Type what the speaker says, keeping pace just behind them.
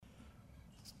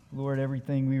Lord,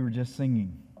 everything we were just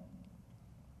singing,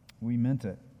 we meant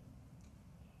it.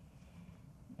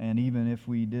 And even if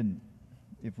we didn't,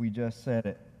 if we just said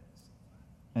it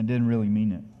and didn't really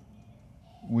mean it,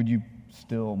 would you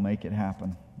still make it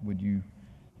happen? Would you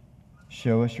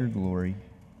show us your glory?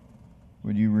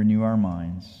 Would you renew our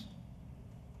minds?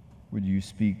 Would you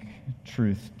speak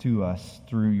truth to us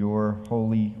through your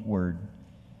holy word?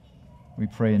 We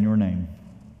pray in your name.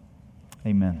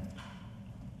 Amen.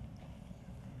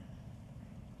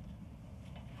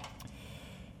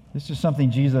 This is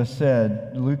something Jesus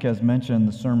said. Luke has mentioned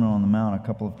the Sermon on the Mount a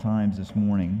couple of times this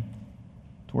morning.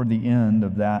 Toward the end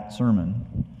of that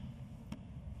sermon,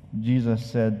 Jesus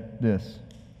said this: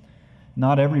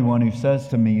 "Not everyone who says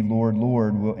to me, 'Lord,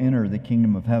 Lord,' will enter the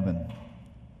kingdom of heaven,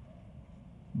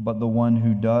 but the one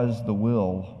who does the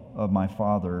will of my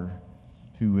Father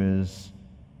who is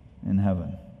in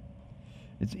heaven."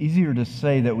 It's easier to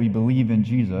say that we believe in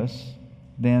Jesus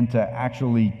than to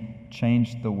actually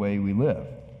change the way we live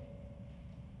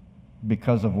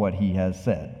because of what he has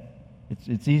said.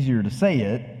 It's easier to say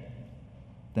it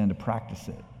than to practice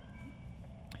it.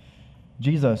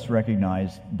 Jesus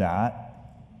recognized that,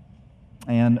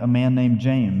 and a man named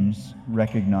James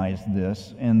recognized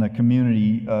this in the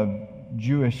community of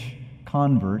Jewish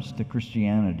converts to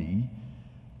Christianity,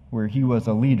 where he was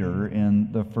a leader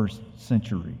in the first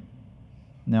century.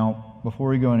 Now, before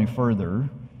we go any further,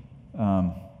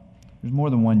 there's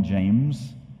more than one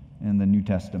James in the New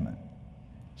Testament.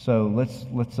 So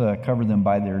let's cover them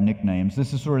by their nicknames.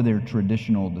 This is sort of their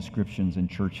traditional descriptions in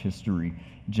church history.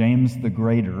 James the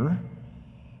Greater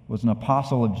was an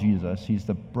apostle of Jesus. He's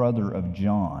the brother of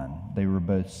John. They were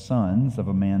both sons of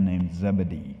a man named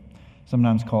Zebedee,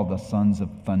 sometimes called the sons of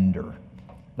thunder.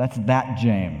 That's that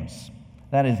James.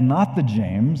 That is not the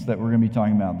James that we're going to be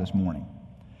talking about this morning.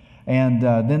 And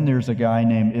then there's a guy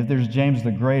named, if there's James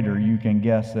the Greater, you can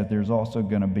guess that there's also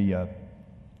going to be a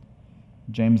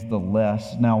James the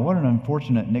Less. Now, what an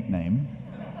unfortunate nickname,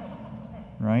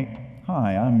 right?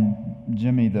 Hi, I'm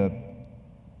Jimmy the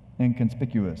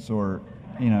Inconspicuous, or,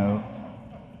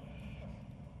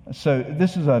 So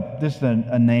this is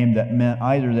a name that meant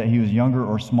either that he was younger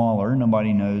or smaller.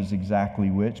 Nobody knows exactly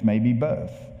which, maybe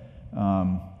both.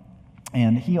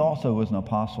 And he also was an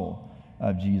apostle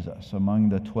of Jesus. Among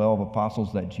the 12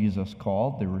 apostles that Jesus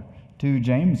called, there were two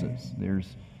Jameses.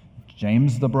 There's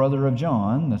James, the brother of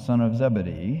John, the son of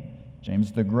Zebedee,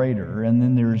 James the Greater, and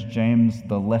then there's James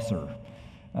the Lesser.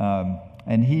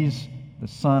 And he's the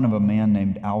son of a man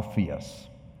named Alphaeus.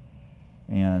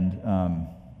 And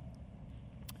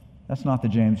that's not the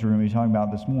James we're going to be talking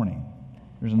about this morning.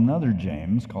 There's another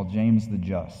James called James the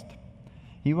Just.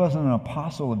 He wasn't an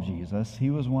apostle of Jesus. He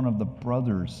was one of the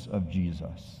brothers of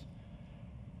Jesus.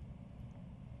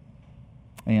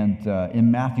 And in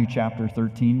Matthew chapter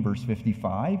 13, verse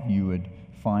 55, you would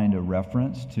find a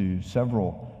reference to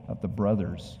several of the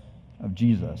brothers of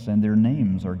Jesus, and their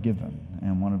names are given,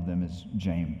 and one of them is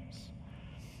James.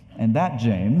 And that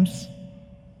James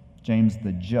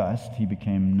the Just, he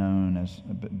became known as,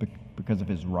 because of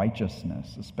his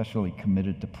righteousness, especially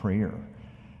committed to prayer,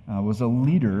 was a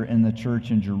leader in the church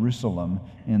in Jerusalem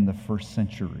in the first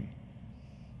century.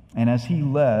 And as he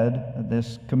led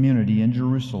this community in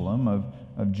Jerusalem of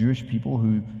Jewish people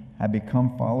who had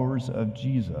become followers of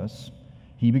Jesus,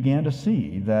 he began to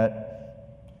see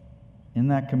that in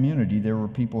that community there were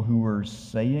people who were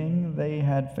saying they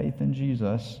had faith in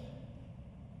Jesus,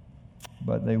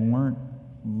 but they weren't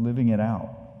living it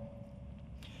out.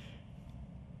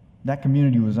 That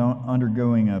community was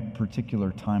undergoing a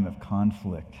particular time of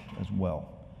conflict as well.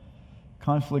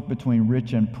 Conflict between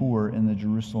rich and poor in the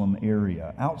Jerusalem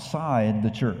area, outside the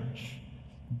church.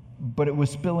 But it was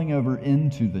spilling over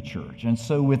into the church. And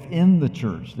so within the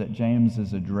church that James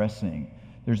is addressing,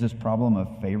 there's this problem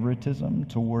of favoritism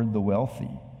toward the wealthy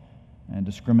and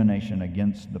discrimination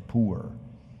against the poor,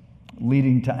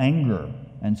 leading to anger.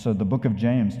 And so the book of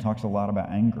James talks a lot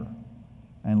about anger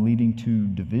and leading to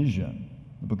division.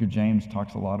 The book of James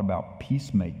talks a lot about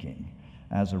peacemaking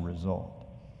as a result.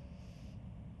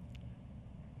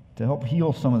 To help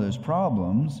heal some of those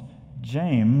problems,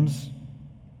 James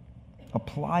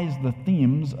applies the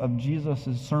themes of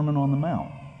Jesus' Sermon on the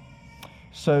Mount.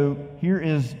 So here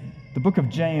is, the book of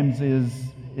James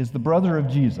is the brother of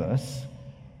Jesus,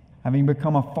 having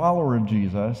become a follower of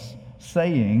Jesus,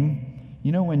 saying,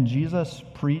 when Jesus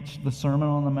preached the Sermon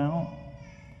on the Mount,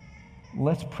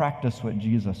 let's practice what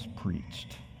Jesus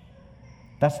preached.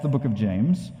 That's the book of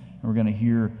James, and we're going to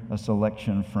hear a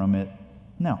selection from it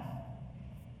now.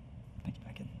 Thank you,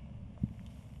 Beckett.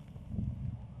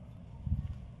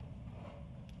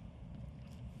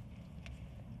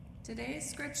 Today's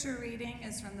scripture reading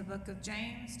is from the book of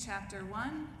James, chapter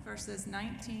 1, verses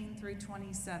 19 through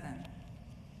 27.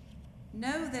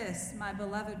 Know this, my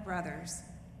beloved brothers,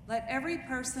 let every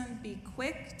person be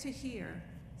quick to hear,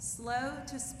 slow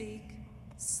to speak,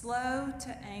 slow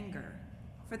to anger.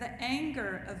 For the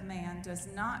anger of man does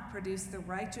not produce the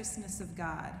righteousness of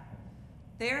God.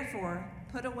 Therefore,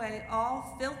 put away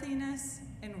all filthiness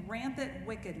and rampant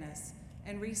wickedness,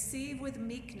 and receive with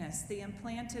meekness the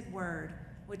implanted word,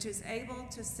 which is able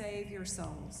to save your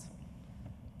souls.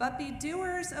 But be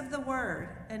doers of the word,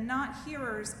 and not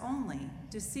hearers only,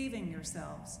 deceiving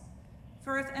yourselves.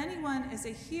 For if anyone is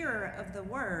a hearer of the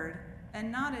word,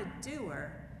 and not a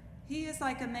doer, he is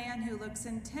like a man who looks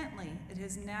intently at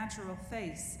his natural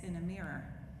face in a mirror.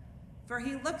 For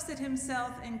he looks at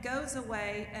himself and goes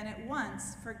away, and at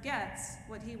once forgets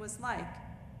what he was like.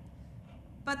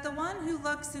 But the one who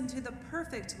looks into the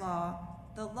perfect law,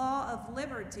 the law of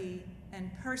liberty, and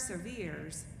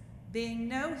perseveres, being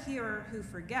no hearer who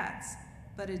forgets,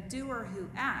 but a doer who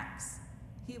acts,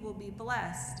 he will be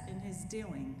blessed in his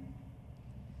doing.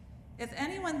 If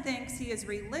anyone thinks he is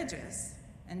religious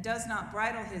and does not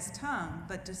bridle his tongue,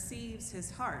 but deceives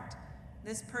his heart,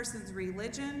 this person's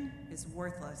religion is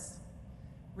worthless.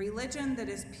 Religion that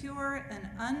is pure and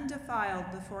undefiled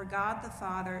before God the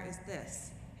Father is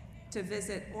this: to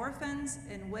visit orphans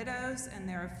and widows in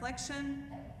their affliction,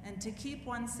 and to keep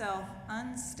oneself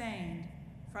unstained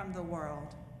from the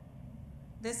world.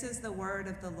 This is the word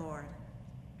of the Lord.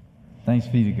 Thanks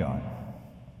be to God.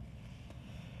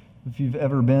 If you've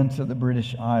ever been to the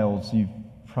British Isles, you've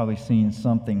probably seen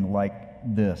something like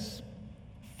this: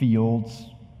 fields,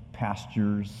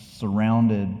 pastures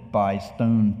surrounded by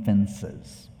stone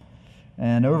fences.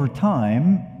 And over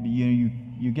time,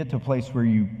 you get to a place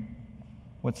where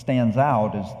what stands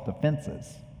out is the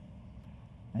fences.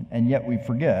 And yet we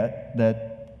forget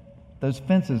that those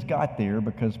fences got there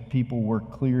because people were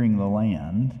clearing the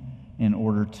land in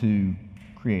order to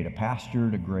create a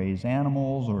pasture, to graze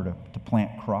animals, or to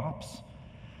plant crops.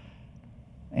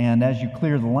 And as you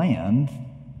clear the land,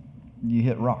 you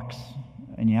hit rocks,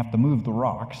 and you have to move the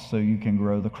rocks so you can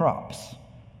grow the crops.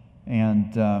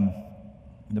 And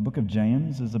the book of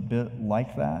James is a bit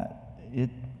like that.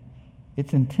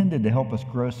 It's intended to help us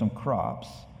grow some crops,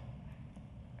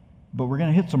 but we're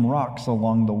going to hit some rocks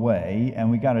along the way,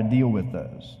 and we got to deal with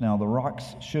those. Now, the rocks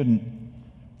shouldn't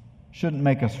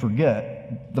make us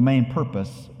forget the main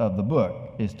purpose of the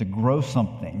book is to grow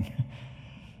something.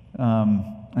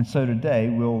 And so today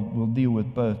we'll deal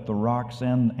with both the rocks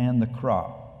and the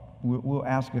crop. We'll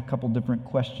ask a couple different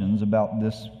questions about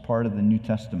this part of the New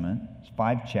Testament. It's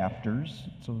 5 chapters.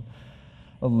 It's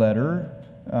a letter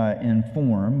in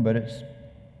form, but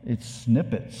it's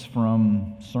snippets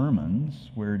from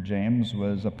sermons where James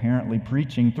was apparently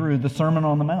preaching through the Sermon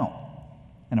on the Mount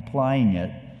and applying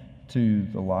it to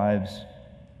the lives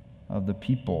of the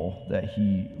people that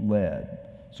he led.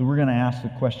 So we're going to ask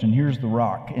the question, here's the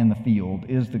rock in the field.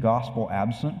 Is the gospel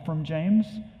absent from James?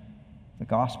 The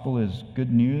gospel is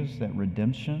good news that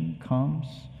redemption comes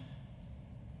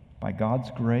by God's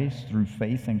grace through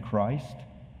faith in Christ.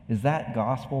 Is that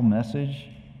gospel message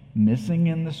missing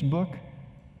in this book?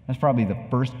 That's probably the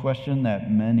first question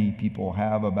that many people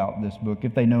have about this book,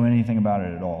 if they know anything about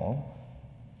it at all.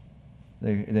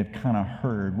 They've kind of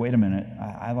heard, wait a minute,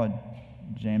 I thought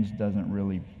James doesn't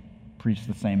really preach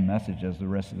the same message as the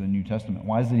rest of the New Testament.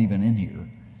 Why is it even in here?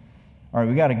 All right,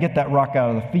 we got to get that rock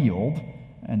out of the field,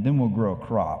 and then we'll grow a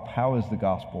crop. How is the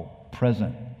gospel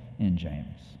present in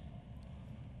James?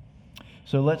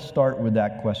 So let's start with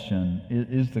that question.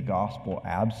 Is the gospel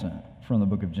absent from the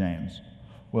book of James?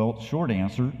 Well, short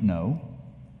answer, no.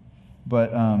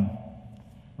 But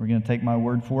we're going to take my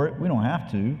word for it. We don't have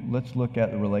to. Let's look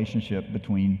at the relationship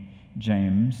between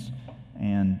James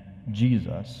and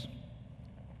Jesus.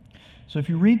 So if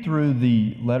you read through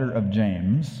the letter of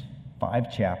James, 5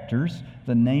 chapters,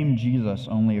 the name Jesus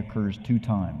only occurs 2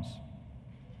 times.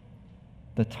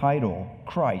 The title,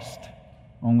 Christ,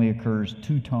 only occurs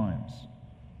 2 times.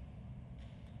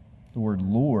 The word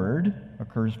Lord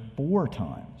occurs 4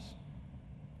 times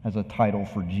as a title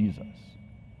for Jesus.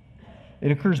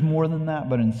 It occurs more than that,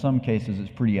 but in some cases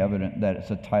it's pretty evident that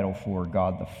it's a title for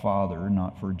God the Father,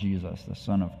 not for Jesus, the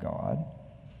Son of God.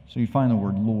 So you find the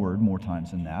word Lord more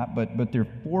times than that, but there are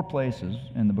 4 places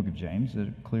in the book of James that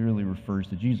it clearly refers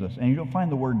to Jesus. And you don't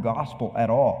find the word gospel at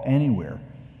all, anywhere.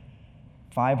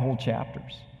 5 whole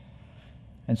chapters.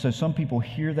 And so some people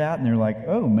hear that and they're like,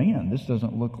 oh man, this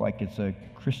doesn't look like it's a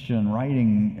Christian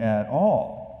writing at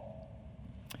all.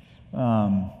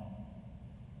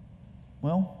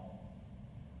 Well,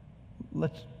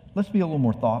 let's be a little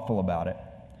more thoughtful about it.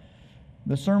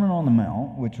 The Sermon on the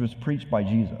Mount, which was preached by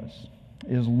Jesus,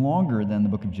 is longer than the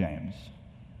book of James,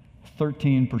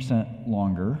 13%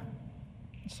 longer.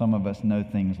 Some of us know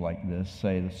things like this,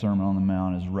 say the Sermon on the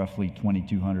Mount is roughly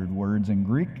 2,200 words in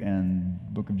Greek, and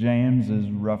the book of James is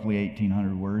roughly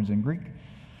 1,800 words in Greek,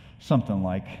 something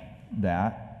like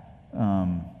that.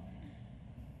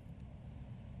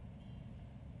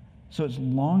 So it's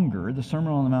longer. The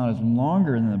Sermon on the Mount is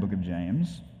longer than the book of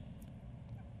James,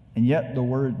 and yet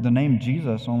the name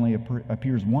Jesus only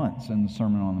appears once in the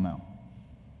Sermon on the Mount.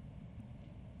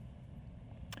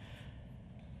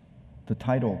 The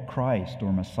title Christ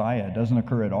or Messiah doesn't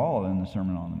occur at all in the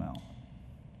Sermon on the Mount.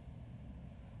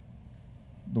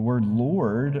 The word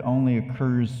Lord only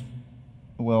occurs,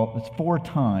 well, it's 4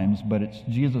 times, but it's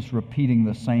Jesus repeating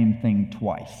the same thing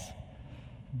twice.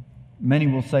 Many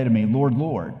will say to me, Lord,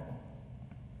 Lord.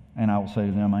 And I will say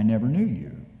to them, I never knew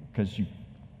you, because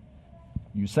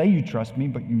you say you trust me,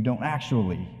 but you don't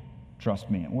actually trust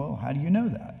me. Well, how do you know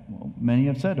that? Well, many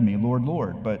have said to me, Lord,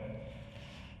 Lord, but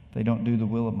they don't do the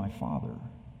will of my Father.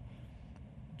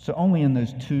 So only in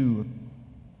those 2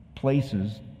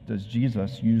 places does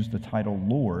Jesus use the title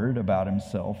Lord about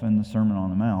himself in the Sermon on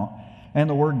the Mount. And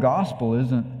the word gospel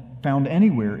isn't found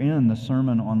anywhere in the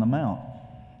Sermon on the Mount.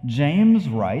 James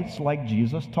writes like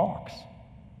Jesus talks.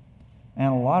 And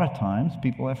a lot of times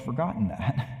people have forgotten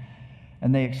that.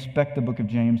 And they expect the book of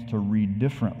James to read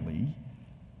differently.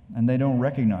 And they don't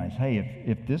recognize, hey,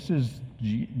 if this is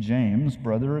James,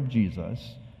 brother of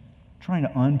Jesus, trying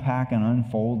to unpack and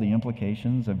unfold the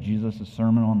implications of Jesus'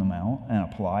 Sermon on the Mount and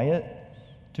apply it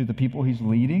to the people he's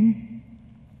leading,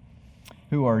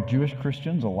 who are Jewish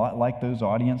Christians, a lot like those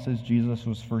audiences Jesus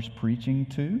was first preaching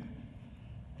to,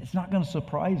 it's not going to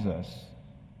surprise us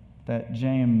that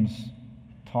James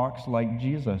talks like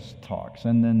Jesus talks.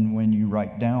 And then when you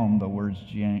write down the words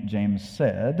James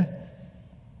said,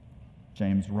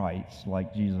 James writes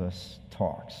like Jesus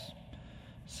talks.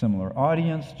 Similar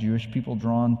audience, Jewish people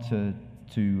drawn to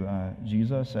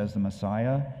Jesus as the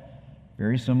Messiah.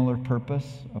 Very similar purpose,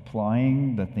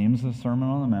 applying the themes of the Sermon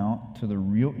on the Mount to the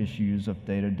real issues of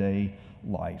day-to-day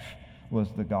life. Was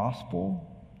the gospel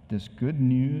this good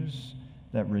news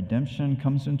that redemption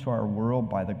comes into our world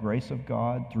by the grace of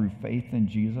God through faith in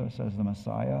Jesus as the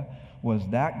Messiah? Was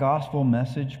that gospel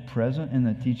message present in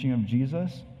the teaching of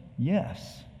Jesus?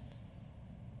 Yes.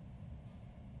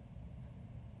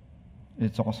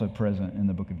 It's also present in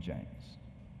the book of James.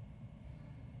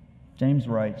 James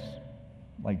writes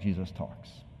like Jesus talks.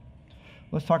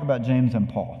 Let's talk about James and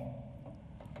Paul.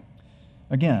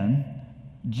 Again,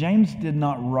 James did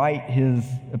not write his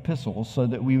epistles so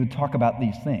that we would talk about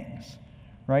these things,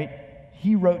 right?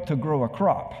 He wrote to grow a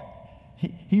crop.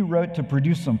 He wrote to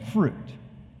produce some fruit.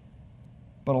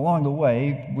 But along the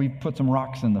way, we put some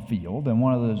rocks in the field, and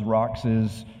one of those rocks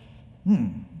is,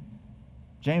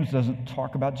 James doesn't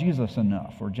talk about Jesus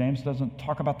enough, or James doesn't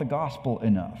talk about the gospel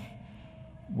enough.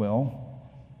 Well,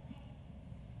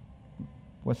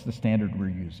 what's the standard we're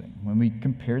using? When we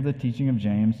compare the teaching of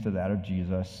James to that of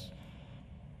Jesus,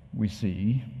 we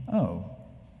see,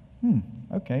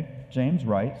 okay, James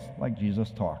writes like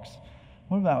Jesus talks.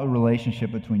 What about the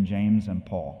relationship between James and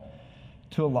Paul?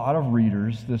 To a lot of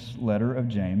readers, this letter of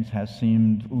James has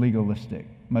seemed legalistic.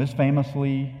 Most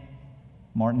famously,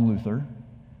 Martin Luther,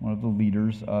 one of the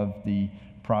leaders of the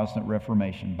Protestant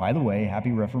Reformation. By the way,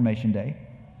 happy Reformation Day,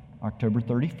 October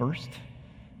 31st.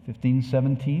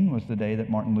 1517 was the day that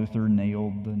Martin Luther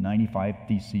nailed the 95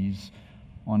 Theses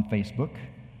on Facebook.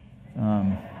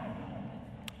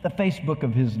 The Facebook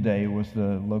of his day was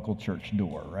the local church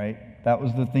door, right? That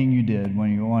was the thing you did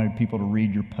when you wanted people to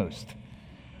read your post.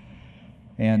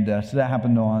 And so that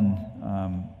happened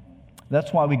on,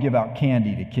 that's why we give out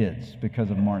candy to kids, because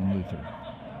of Martin Luther.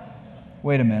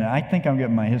 Wait a minute, I think I'm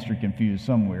getting my history confused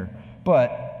somewhere.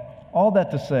 But all that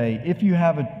to say, if you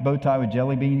have a bow tie with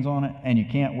jelly beans on it and you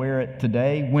can't wear it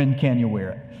today, when can you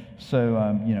wear it?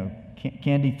 So,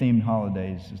 candy-themed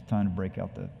holidays, it's time to break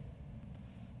out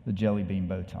the jelly bean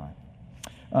bow tie.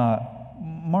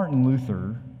 Martin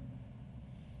Luther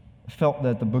felt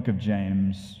that the book of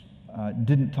James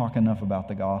didn't talk enough about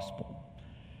the gospel.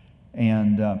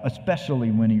 And especially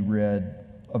when he read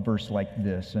a verse like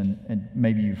this, and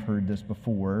maybe you've heard this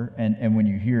before, and when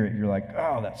you hear it, you're like,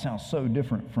 oh, that sounds so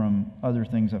different from other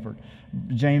things I've heard.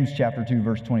 James chapter 2,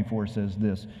 verse 24 says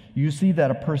this: you see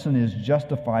that a person is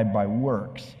justified by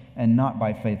works and not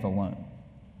by faith alone.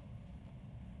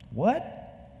 What?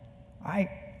 I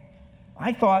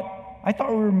thought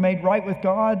we were made right with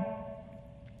God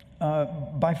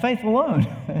by faith alone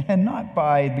and not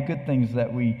by the good things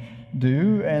that we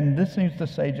do, and this seems to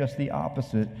say just the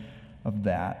opposite of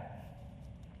that.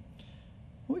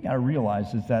 what we got to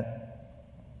realize is that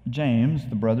James,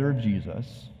 the brother of Jesus,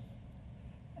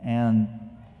 and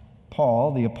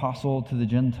Paul, the apostle to the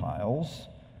Gentiles,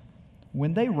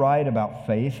 when they write about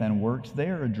faith and works, they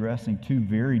are addressing two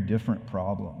very different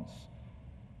problems.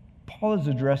 Paul is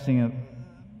addressing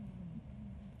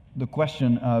the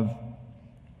question of,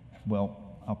 well,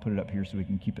 I'll put it up here so we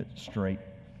can keep it straight.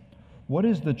 What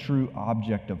is the true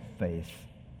object of faith?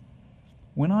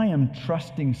 When I am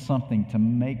trusting something to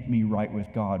make me right with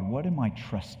God, what am I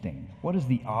trusting? What is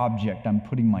the object I'm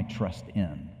putting my trust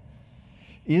in?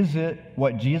 Is it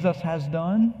what Jesus has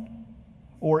done?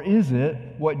 Or is it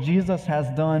what Jesus has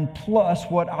done plus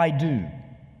what I do?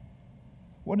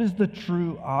 What is the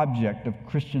true object of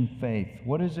Christian faith?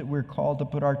 What is it we're called to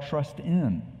put our trust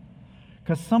in?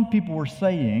 Because some people were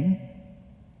saying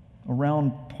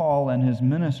around Paul and his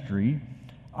ministry,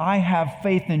 I have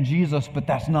faith in Jesus, but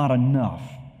that's not enough.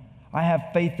 I have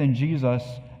faith in Jesus,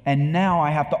 and now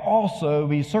I have to also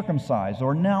be circumcised,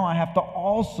 or now I have to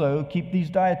also keep these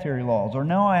dietary laws, or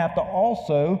now I have to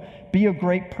also be a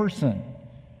great person.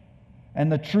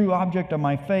 And the true object of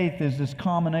my faith is this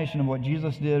combination of what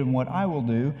Jesus did and what I will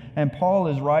do. And Paul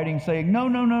is writing saying, no.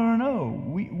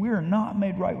 We are not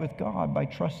made right with God by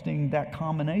trusting that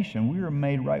combination. We are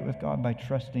made right with God by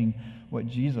trusting what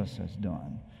Jesus has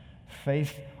done.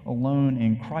 Faith alone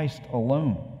in Christ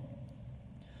alone.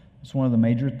 It's one of the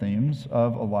major themes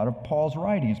of a lot of Paul's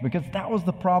writings, because that was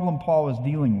the problem Paul was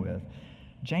dealing with.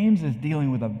 James is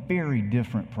dealing with a very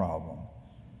different problem.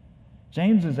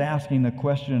 James is asking the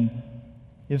question,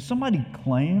 if somebody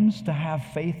claims to have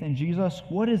faith in Jesus,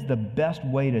 what is the best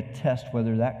way to test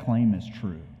whether that claim is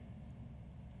true?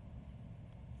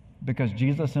 Because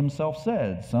Jesus himself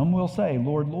said, some will say,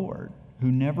 Lord, Lord, who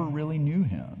never really knew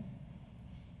him.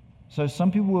 So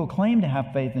some people will claim to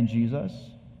have faith in Jesus,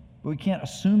 but we can't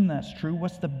assume that's true.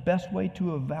 What's the best way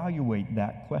to evaluate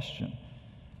that question?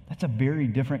 That's a very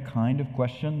different kind of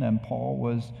question than Paul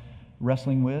was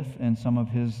wrestling with in some of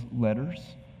his letters.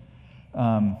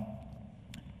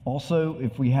 Also,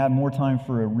 if we had more time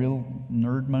for a real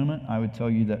nerd moment, I would tell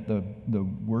you that the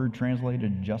word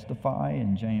translated justify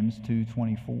in James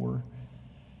 2:24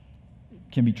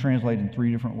 can be translated in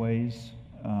three different ways,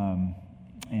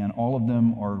 and all of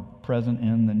them are present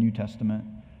in the New Testament.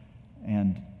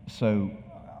 And so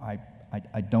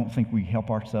I don't think we help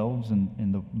ourselves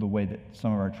in the way that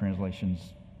some of our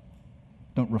translations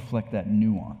don't reflect that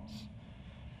nuance.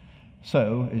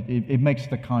 So it makes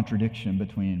the contradiction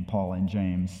between Paul and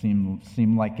James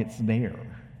seem like it's there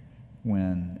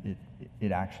when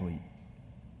it actually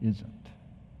isn't.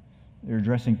 They're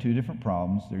addressing two different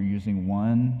problems. They're using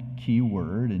one key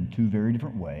word in two very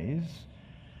different ways.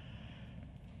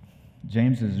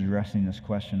 James is addressing this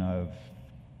question of,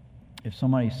 if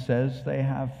somebody says they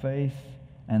have faith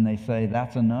and they say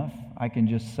that's enough, I can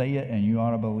just say it and you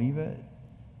ought to believe it,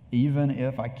 even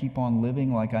if I keep on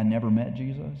living like I never met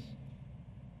Jesus.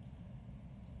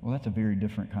 Well, that's a very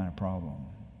different kind of problem.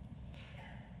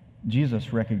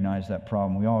 Jesus recognized that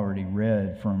problem. We already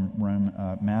read from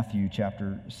Matthew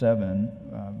chapter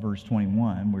 7, verse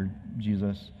 21, where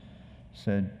Jesus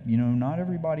said, not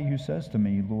everybody who says to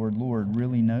me, Lord, Lord,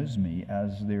 really knows me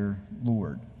as their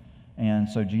Lord. And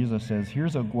so Jesus says,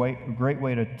 here's a great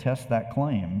way to test that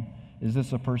claim. Is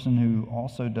this a person who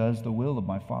also does the will of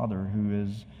my Father who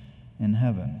is in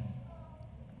heaven?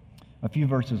 A few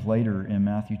verses later in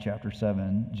Matthew chapter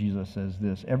 7, Jesus says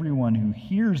this, everyone who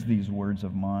hears these words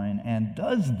of mine and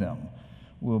does them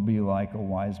will be like a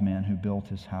wise man who built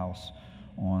his house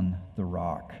on the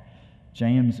rock.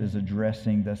 James is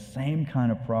addressing the same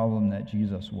kind of problem that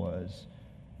Jesus was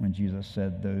when Jesus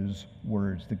said those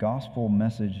words. The gospel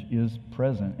message is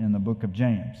present in the book of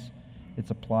James.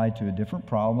 It's applied to a different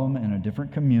problem in a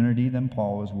different community than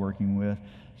Paul was working with,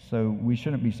 so we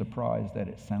shouldn't be surprised that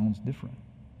it sounds different.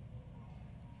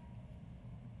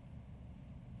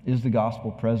 Is the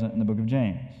gospel present in the book of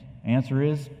James? Answer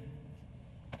is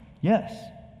yes.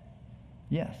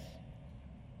 Yes.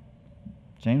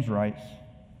 James writes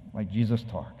like Jesus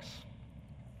talks.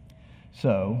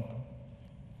 So,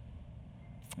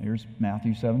 here's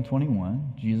Matthew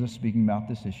 7:21. Jesus speaking about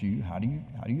this issue. How do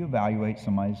you evaluate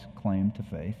somebody's claim to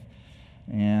faith?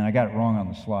 And I got it wrong on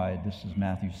the slide. This is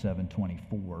Matthew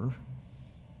 7:24.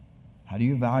 How do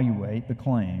you evaluate the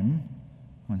claim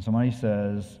when somebody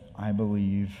says, I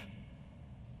believe?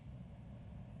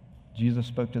 Jesus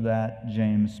spoke to that.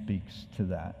 James speaks to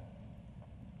that.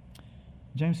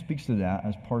 James speaks to that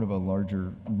as part of a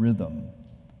larger rhythm.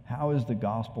 How is the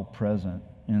gospel present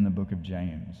in the book of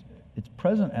James? It's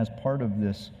present as part of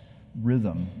this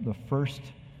rhythm. The first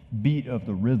beat of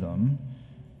the rhythm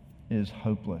is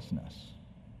hopelessness.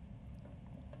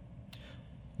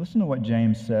 Listen to what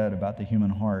James said about the human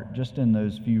heart just in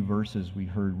those few verses we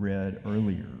heard read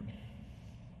earlier.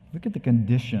 Look at the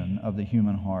condition of the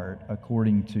human heart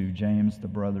according to James, the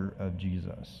brother of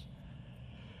Jesus.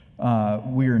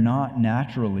 We are not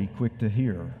naturally quick to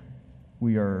hear.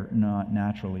 We are not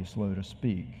naturally slow to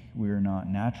speak. We are not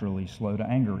naturally slow to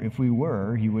anger. If we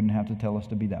were, he wouldn't have to tell us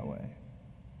to be that way.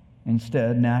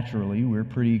 Instead, naturally, we're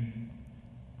pretty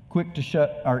quick to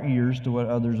shut our ears to what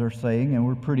others are saying, and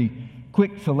we're pretty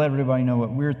quick to let everybody know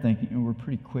what we're thinking, and we're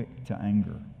pretty quick to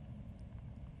anger.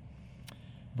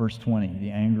 Verse 20,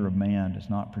 the anger of man does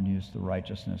not produce the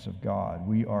righteousness of God.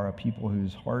 We are a people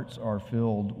whose hearts are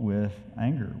filled with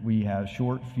anger. We have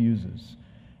short fuses,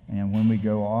 and when we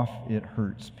go off, it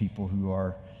hurts people who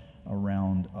are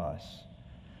around us.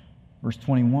 Verse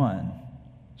 21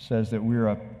 says that we're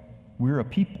a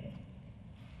people,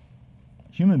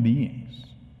 human beings.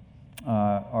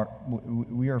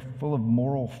 We are full of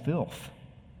moral filth.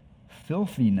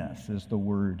 Filthiness is the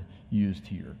word used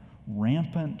here.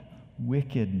 Rampant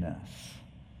wickedness,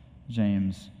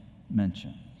 James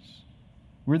mentions.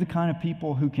 We're the kind of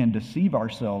people who can deceive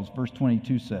ourselves, verse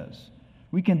 22 says.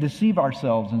 We can deceive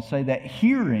ourselves and say that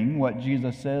hearing what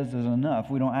Jesus says is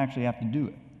enough. We don't actually have to do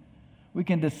it. We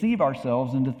can deceive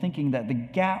ourselves into thinking that the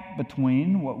gap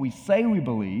between what we say we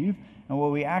believe and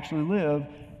what we actually live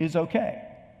is okay.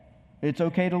 It's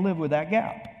okay to live with that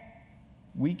gap.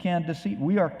 We can deceive.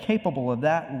 We are capable of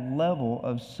that level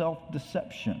of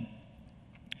self-deception.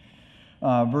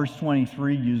 Verse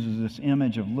 23 uses this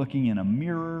image of looking in a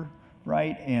mirror,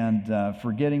 right, and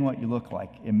forgetting what you look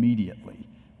like immediately.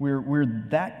 We're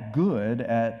that good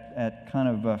at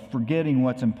kind of forgetting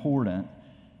what's important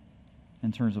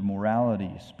in terms of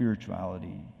morality,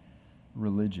 spirituality,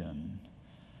 religion.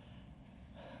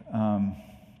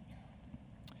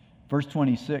 Verse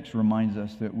 26 reminds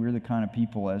us that we're the kind of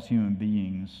people as human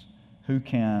beings who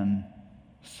can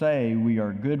say we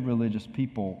are good religious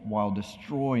people while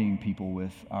destroying people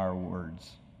with our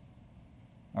words,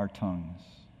 our tongues,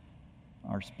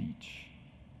 our speech.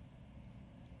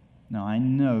 Now, I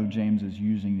know James is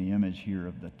using the image here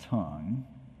of the tongue,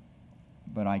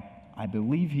 but I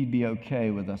believe he'd be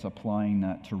okay with us applying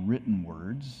that to written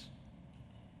words,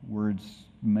 words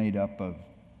made up of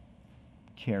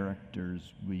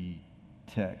characters we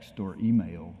text or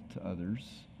email to others.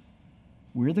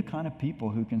 We're the kind of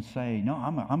people who can say, no,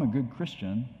 I'm a good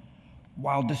Christian,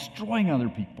 while destroying other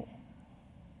people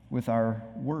with our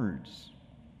words.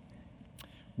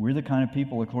 We're the kind of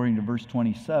people, according to verse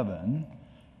 27,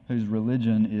 whose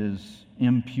religion is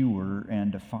impure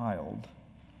and defiled,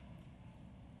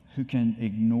 who can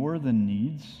ignore the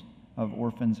needs of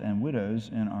orphans and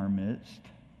widows in our midst,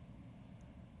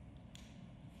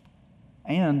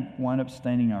 and wind up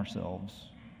staining ourselves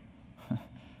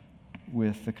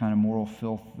with the kind of moral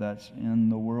filth that's in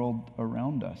the world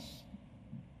around us,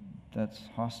 that's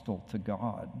hostile to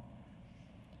God.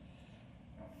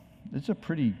 It's a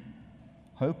pretty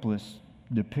hopeless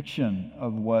depiction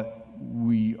of what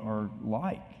we are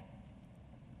like.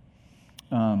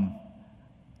 I'm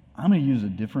going to use a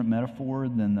different metaphor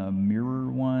than the mirror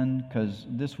one, because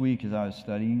this week as I was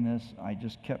studying this, I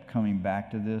just kept coming back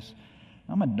to this.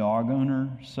 I'm a dog owner,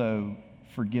 so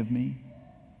forgive me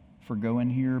for going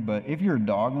here, but if you're a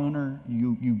dog owner,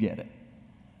 you get it.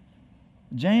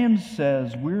 James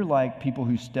says we're like people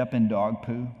who step in dog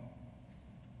poo.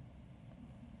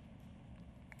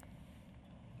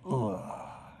 Ugh.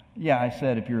 Yeah, I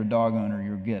said if you're a dog owner,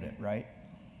 you'll get it, right?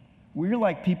 We're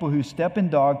like people who step in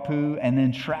dog poo and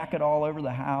then track it all over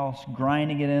the house,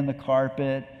 grinding it in the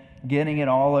carpet, getting it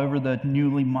all over the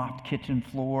newly mopped kitchen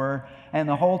floor. And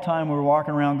the whole time we're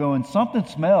walking around going, something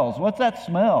smells. What's that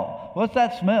smell? What's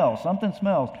that smell? Something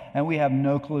smells. And we have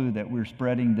no clue that we're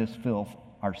spreading this filth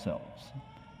ourselves.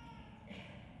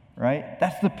 Right?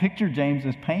 That's the picture James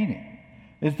is painting.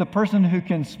 It's the person who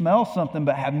can smell something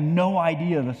but have no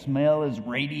idea the smell is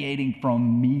radiating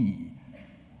from me.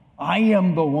 I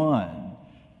am the one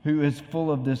who is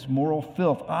full of this moral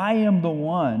filth. I am the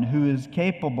one who is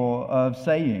capable of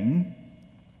saying,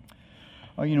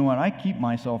 oh, you know what? I keep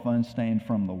myself unstained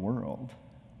from the world.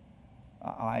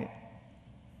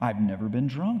 I've never been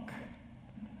drunk.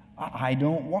 I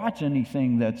don't watch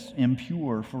anything that's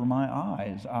impure for my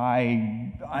eyes.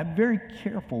 I'm very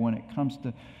careful when it comes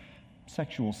to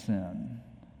sexual sin.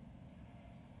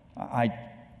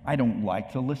 I don't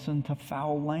like to listen to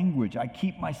foul language. I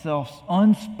keep myself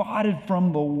unspotted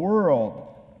from the world.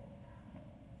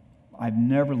 I've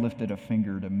never lifted a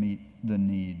finger to meet the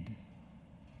need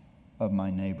of my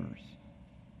neighbors.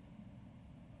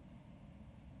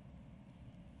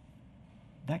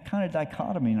 That kind of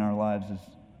dichotomy in our lives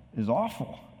is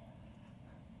awful.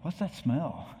 What's that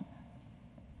smell?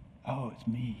 Oh, it's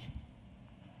me.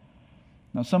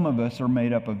 Now, some of us are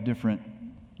made up of different,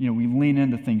 we lean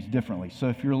into things differently. So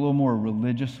if you're a little more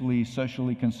religiously,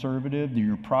 socially conservative, then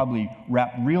you're probably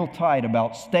wrapped real tight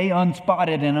about stay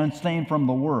unspotted and unstained from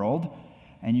the world,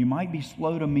 and you might be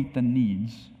slow to meet the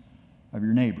needs of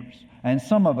your neighbors. And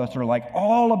some of us are like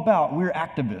all about, we're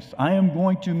activists. I am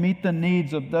going to meet the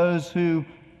needs of those who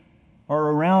are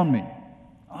around me.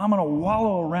 I'm going to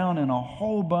wallow around in a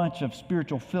whole bunch of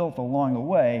spiritual filth along the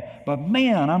way, but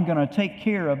man, I'm going to take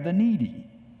care of the needy.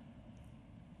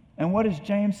 And what is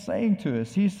James saying to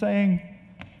us? He's saying,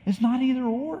 it's not either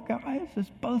or, guys. It's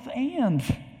both and.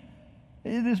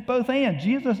 It is both and.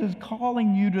 Jesus is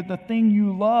calling you to the thing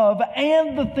you love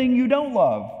and the thing you don't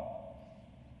love.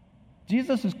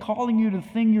 Jesus is calling you to the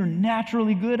thing you're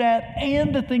naturally good at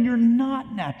and the thing you're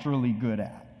not naturally good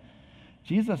at.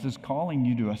 Jesus is calling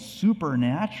you to a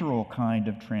supernatural kind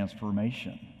of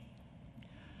transformation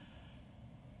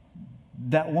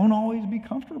that won't always be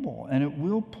comfortable, and it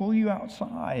will pull you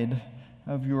outside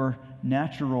of your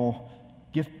natural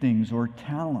giftings or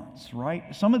talents,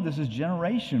 right? Some of this is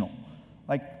generational.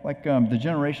 Like the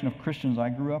generation of Christians I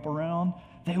grew up around,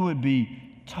 they would be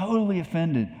totally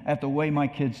offended at the way my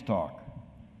kids talk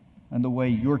and the way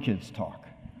your kids talk,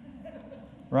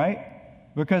 right?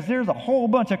 Because there's a whole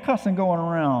bunch of cussing going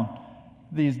around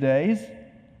these days.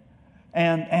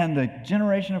 And the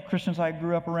generation of Christians I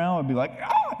grew up around would be like,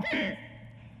 ah!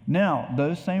 Now,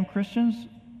 those same Christians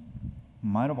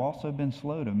might have also been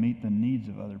slow to meet the needs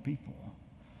of other people.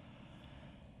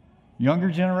 Younger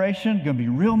generation, going to be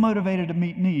real motivated to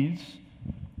meet needs,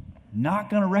 not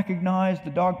going to recognize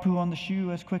the dog poo on the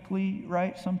shoe as quickly,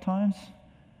 right, sometimes.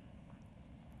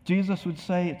 Jesus would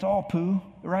say it's all poo,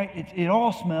 right? It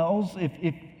all smells.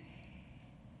 If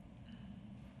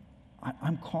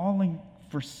I'm calling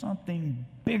for something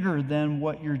bigger than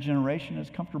what your generation is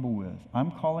comfortable with.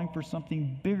 I'm calling for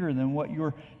something bigger than what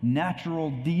your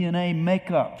natural DNA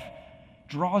makeup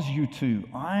draws you to.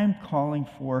 I'm calling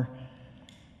for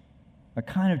a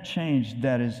kind of change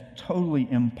that is totally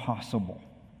impossible.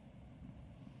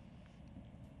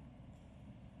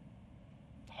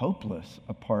 Hopeless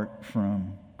apart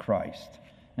from Christ.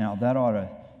 Now, that ought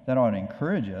to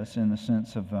encourage us in the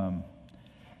sense of,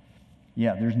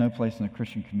 there's no place in the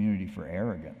Christian community for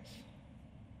arrogance.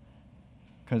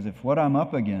 Because if what I'm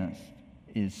up against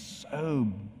is so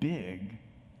big,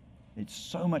 it's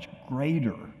so much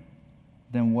greater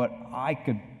than what I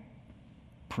could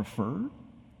prefer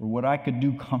or what I could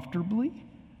do comfortably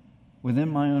within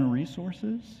my own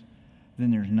resources,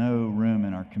 then there's no room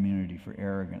in our community for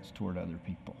arrogance toward other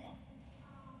people.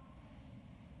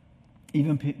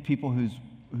 Even people who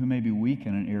may be weak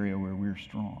in an area where we're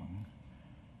strong.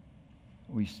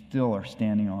 We still are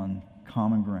standing on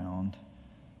common ground,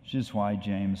 which is why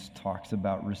James talks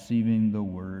about receiving the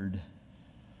word.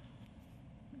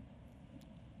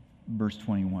 Verse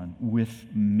 21, with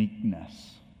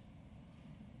meekness.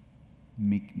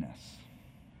 Meekness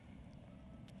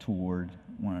toward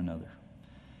one another.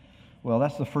 Well,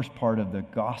 that's the first part of the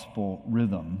gospel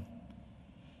rhythm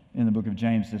in the book of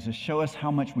James, is to show us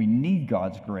how much we need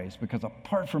God's grace, because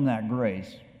apart from that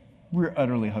grace, we're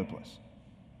utterly hopeless.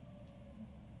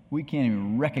 We can't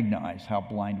even recognize how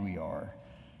blind we are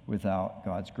without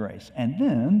God's grace. And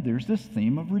then there's this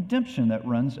theme of redemption that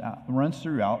runs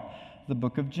throughout the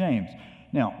book of James.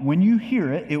 Now, when you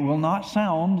hear it, it will not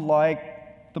sound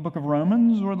like the book of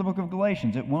Romans or the book of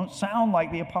Galatians. It won't sound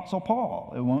like the Apostle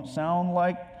Paul. It won't sound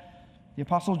like the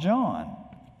Apostle John.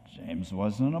 James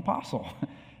wasn't an apostle.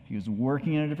 He was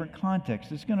working in a different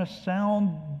context. It's going to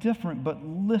sound different, but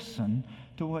listen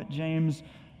to what James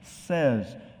says.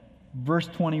 Verse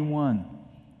 21.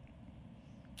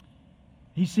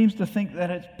 He seems to think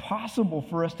that it's possible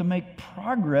for us to make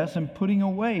progress in putting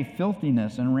away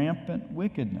filthiness and rampant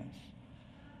wickedness.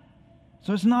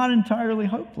 So it's not entirely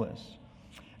hopeless.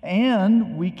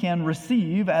 And we can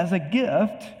receive as a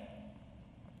gift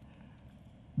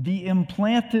the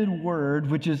implanted word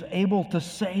which is able to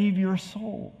save your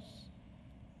souls.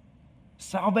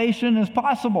 Salvation is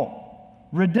possible.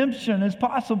 Redemption is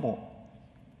possible.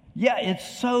 Yeah, it's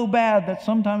so bad that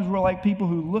sometimes we're like people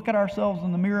who look at ourselves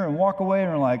in the mirror and walk away and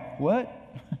are like, what?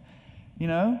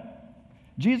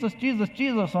 Jesus, Jesus,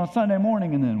 Jesus on Sunday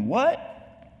morning, and then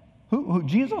what? Who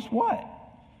Jesus what?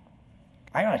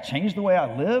 I got to change the way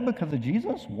I live because of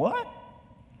Jesus? What?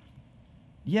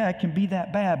 Yeah, it can be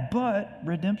that bad, but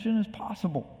redemption is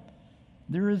possible.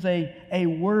 There is a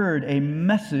word, a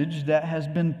message that has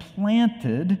been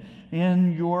planted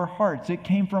in your hearts. It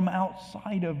came from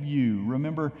outside of you.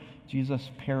 Remember Jesus'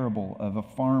 parable of a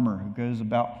farmer who goes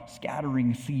about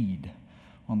scattering seed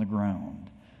on the ground.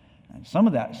 And some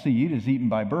of that seed is eaten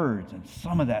by birds, and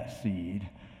some of that seed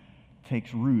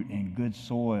takes root in good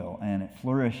soil, and it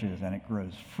flourishes and it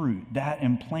grows fruit. That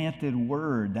implanted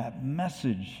word, that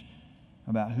message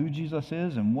about who Jesus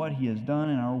is and what he has done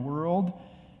in our world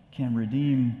can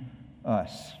redeem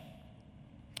us.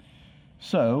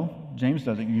 So, James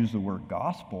doesn't use the word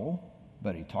gospel,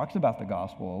 but he talks about the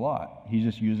gospel a lot. He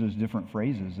just uses different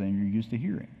phrases than you're used to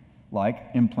hearing, like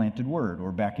implanted word,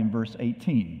 or back in verse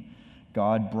 18,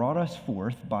 God brought us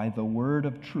forth by the word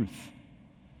of truth.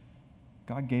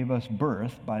 God gave us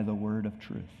birth by the word of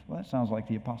truth. Well, that sounds like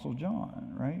the Apostle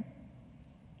John, right?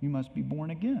 You must be born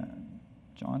again.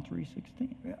 John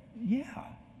 3:16. Yeah,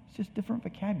 it's just different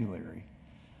vocabulary.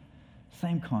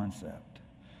 Same concept.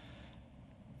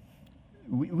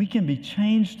 We can be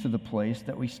changed to the place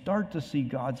that we start to see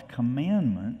God's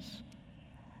commandments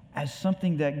as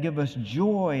something that give us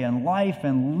joy and life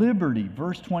and liberty.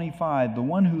 Verse 25, the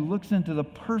one who looks into the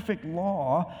perfect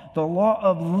law, the law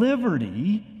of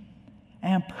liberty,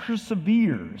 and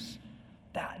perseveres.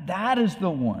 That is the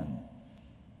one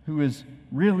who is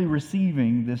really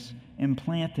receiving this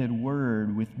implanted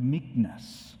word with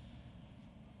meekness.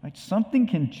 Like something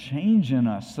can change in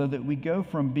us so that we go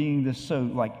from being this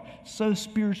so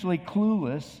spiritually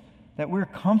clueless that we're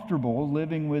comfortable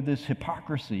living with this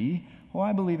hypocrisy. Well,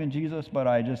 I believe in Jesus, but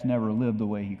I just never live the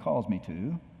way he calls me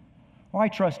to. Well, I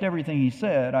trust everything he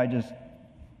said. I just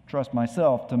trust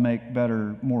myself to make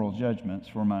better moral judgments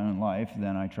for my own life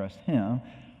than I trust him.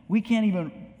 We can't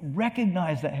even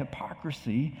recognize that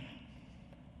hypocrisy.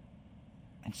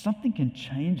 And something can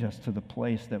change us to the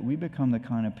place that we become the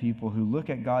kind of people who look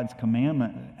at God's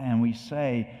commandment and we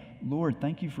say, Lord,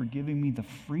 thank you for giving me the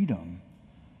freedom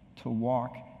to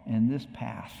walk in this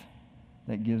path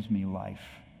that gives me life.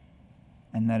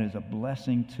 And that is a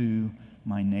blessing to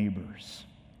my neighbors.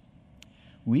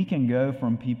 We can go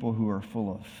from people who are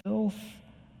full of filth.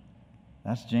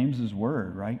 That's James's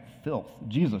word, right? Filth.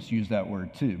 Jesus used that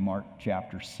word too, Mark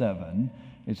chapter 7.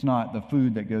 It's not the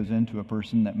food that goes into a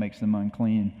person that makes them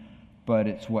unclean, but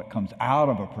it's what comes out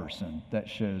of a person that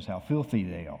shows how filthy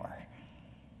they are.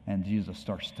 And Jesus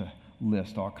starts to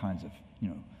list all kinds of,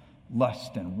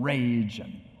 lust and rage.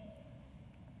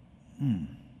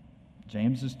 And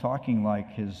James is talking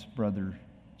like his brother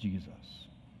Jesus.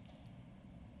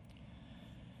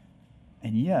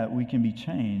 And yet we can be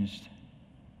changed.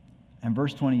 And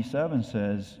verse 27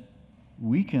 says,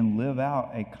 we can live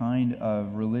out a kind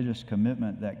of religious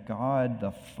commitment that God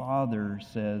the Father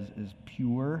says is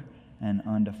pure and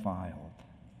undefiled.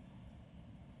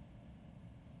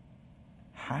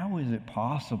 How is it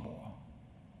possible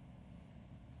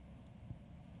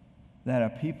that a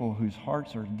people whose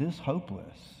hearts are this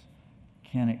hopeless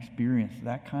can experience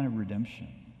that kind of redemption?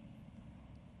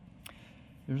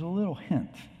 There's a little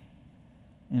hint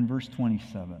in verse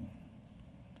 27.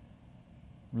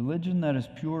 Religion that is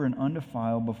pure and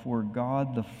undefiled before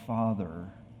God the Father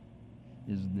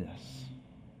is this.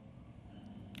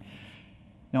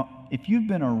 Now, if you've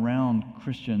been around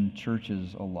Christian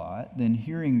churches a lot, then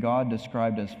hearing God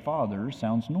described as Father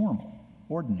sounds normal,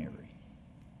 ordinary.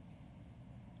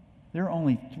 There are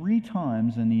only 3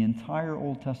 times in the entire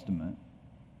Old Testament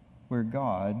where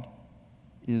God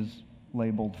is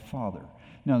labeled Father.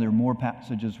 Now, there are more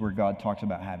passages where God talks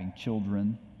about having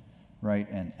children, right,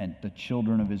 and the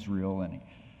children of Israel.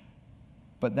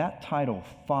 But that title,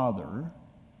 Father,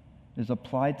 is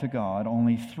applied to God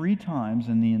only 3 times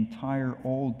in the entire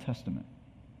Old Testament.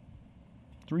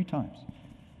 3 times.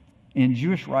 In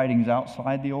Jewish writings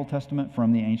outside the Old Testament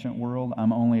from the ancient world,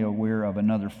 I'm only aware of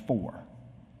another 4.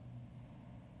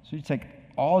 So you take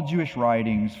all Jewish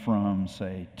writings from,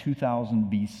 say,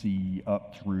 2000 BC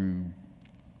up through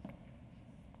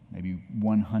maybe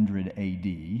 100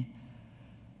 AD.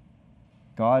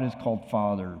 God is called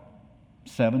Father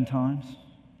 7 times.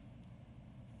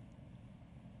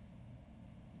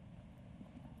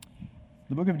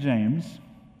 The book of James,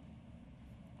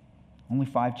 only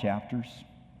 5 chapters,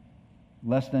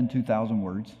 less than 2,000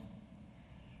 words.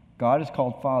 God is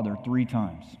called Father 3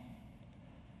 times.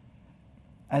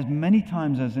 As many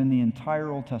times as in the entire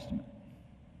Old Testament.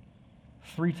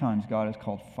 3 times God is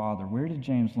called Father. Where did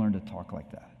James learn to talk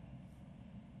like that?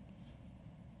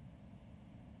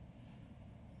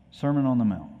 Sermon on the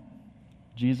Mount.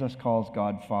 Jesus calls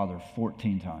God Father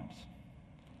 14 times.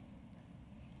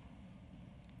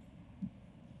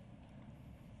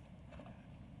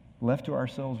 Left to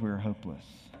ourselves, we are hopeless.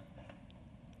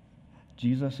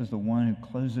 Jesus is the one who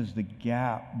closes the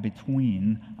gap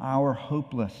between our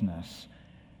hopelessness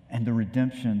and the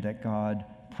redemption that God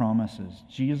promises.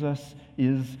 Jesus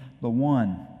is the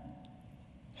one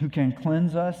who can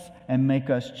cleanse us and make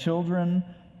us children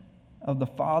of the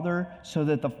Father, so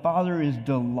that the Father is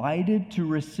delighted to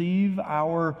receive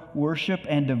our worship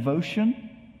and devotion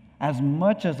as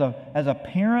much as a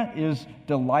parent is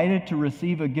delighted to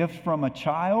receive a gift from a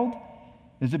child?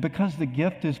 Is it because the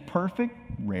gift is perfect?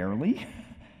 Rarely.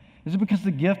 Is it because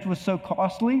the gift was so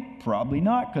costly? Probably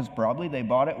not, because probably they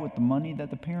bought it with the money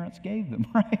that the parents gave them,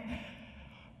 right?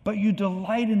 But you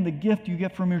delight in the gift you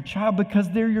get from your child because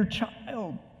they're your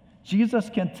child. Jesus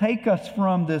can take us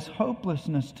from this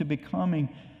hopelessness to becoming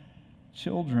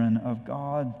children of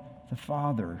God the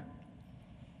Father.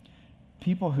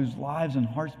 People whose lives and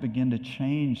hearts begin to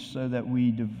change so that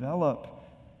we develop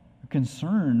a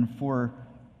concern for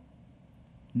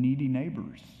needy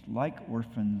neighbors like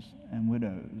orphans and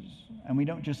widows. And we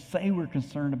don't just say we're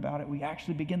concerned about it, we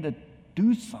actually begin to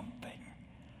do something.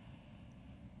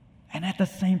 And at the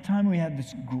same time, we have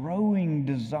this growing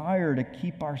desire to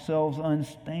keep ourselves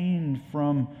unstained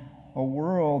from a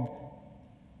world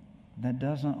that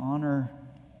doesn't honor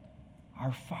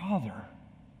our Father.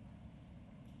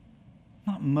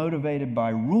 Not motivated by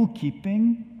rule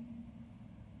keeping,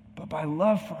 but by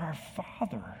love for our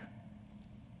Father.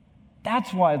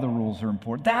 That's why the rules are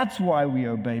important. That's why we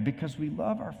obey, because we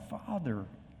love our Father.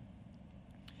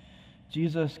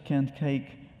 Jesus can take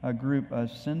a group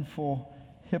of sinful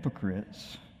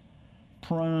hypocrites,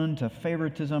 prone to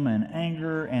favoritism and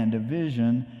anger and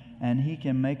division, and he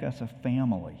can make us a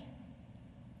family.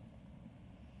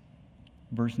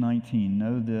 Verse 19,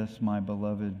 know this, my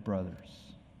beloved brothers.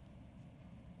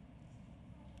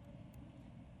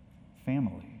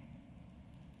 Family,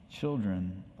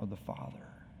 children of the Father.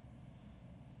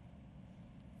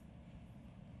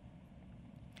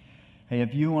 Hey,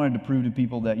 if you wanted to prove to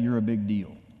people that you're a big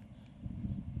deal,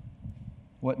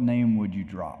 what name would you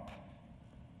drop?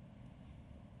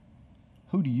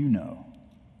 Who do you know?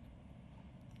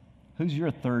 Who's your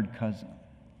third cousin?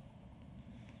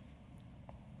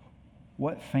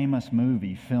 What famous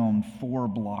movie filmed 4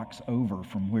 blocks over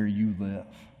from where you live?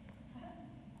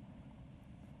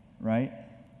 Right?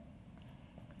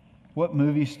 What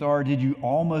movie star did you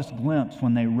almost glimpse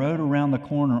when they rode around the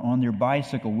corner on their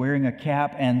bicycle wearing a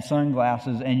cap and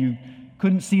sunglasses and you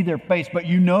couldn't see their face, but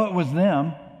you know it was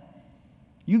them?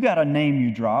 You got a name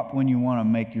you drop when you want to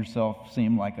make yourself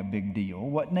seem like a big deal.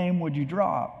 What name would you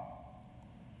drop?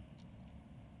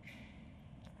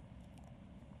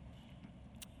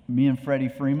 Me and Freddie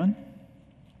Freeman,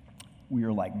 we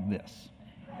are like this.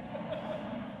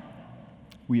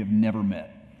 We have never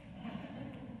met.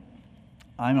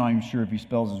 I'm not even sure if he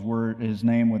spells his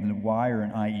name with a Y or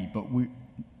an IE, but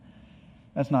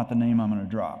that's not the name I'm going to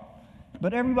drop.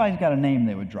 But everybody's got a name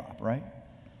they would drop, right?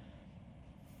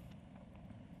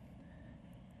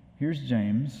 Here's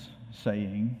James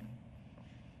saying,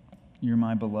 you're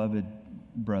my beloved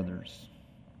brothers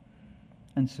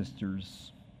and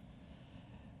sisters.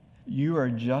 You are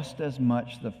just as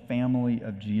much the family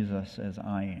of Jesus as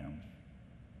I am.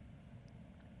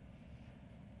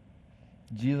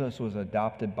 Jesus was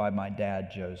adopted by my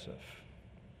dad, Joseph.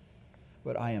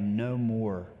 But I am no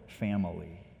more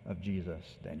family of Jesus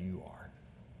than you are.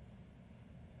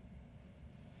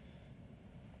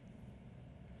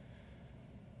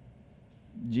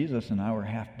 Jesus and I were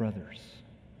half brothers.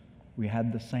 We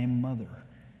had the same mother,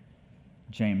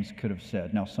 James could have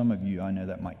said. Now, some of you, I know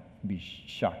that might be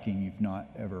shocking. You've not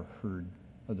ever heard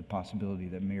of the possibility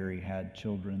that Mary had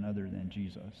children other than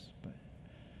Jesus.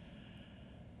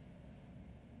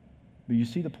 But you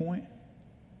see the point?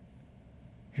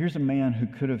 Here's a man who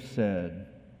could have said,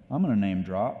 I'm going to name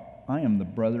drop. I am the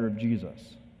brother of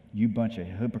Jesus. You bunch of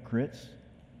hypocrites,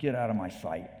 get out of my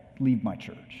sight. Leave my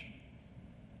church.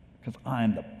 Because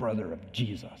I'm the brother of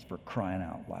Jesus, for crying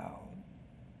out loud.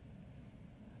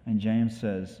 And James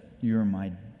says, you're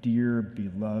my dear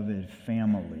beloved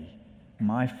family.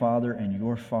 My Father and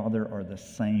your Father are the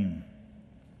same.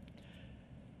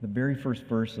 The very first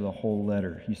verse of the whole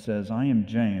letter, he says, I am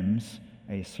James,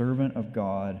 a servant of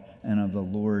God and of the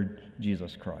Lord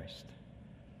Jesus Christ.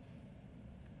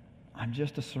 I'm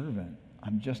just a servant.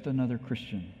 I'm just another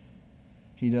Christian.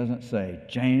 He doesn't say,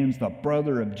 James, the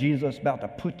brother of Jesus, about to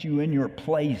put you in your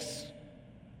place.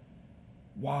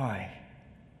 Why?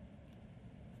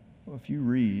 Well, if you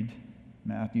read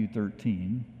Matthew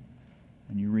 13,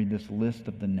 and you read this list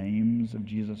of the names of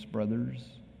Jesus' brothers,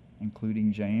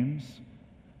 including James,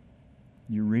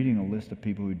 you're reading a list of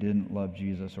people who didn't love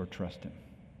Jesus or trust him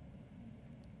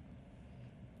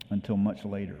until much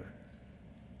later.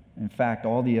 In fact,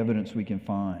 all the evidence we can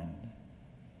find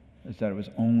is that it was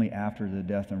only after the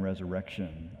death and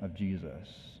resurrection of Jesus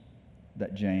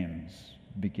that James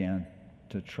began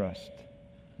to trust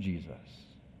Jesus.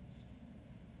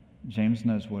 James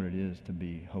knows what it is to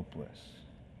be hopeless.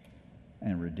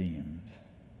 and redeemed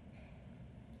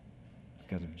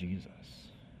because of Jesus.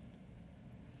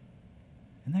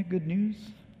 Isn't that good news?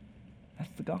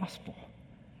 That's the gospel.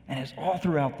 And it's all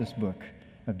throughout this book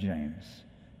of James.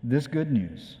 This good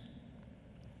news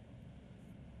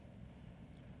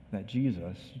that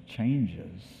Jesus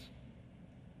changes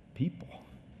people.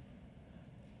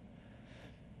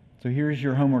 So here's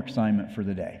your homework assignment for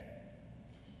the day.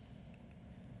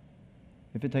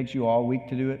 If it takes you all week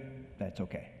to do it, that's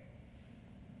okay.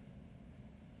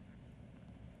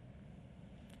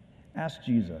 Ask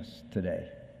Jesus today,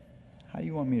 how do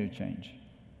you want me to change?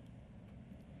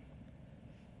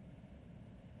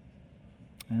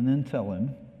 And then tell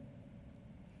him,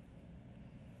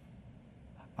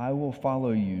 I will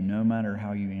follow you no matter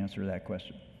how you answer that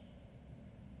question.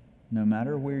 No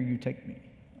matter where you take me,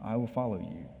 I will follow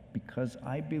you because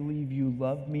I believe you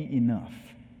love me enough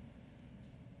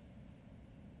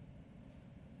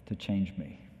to change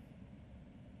me.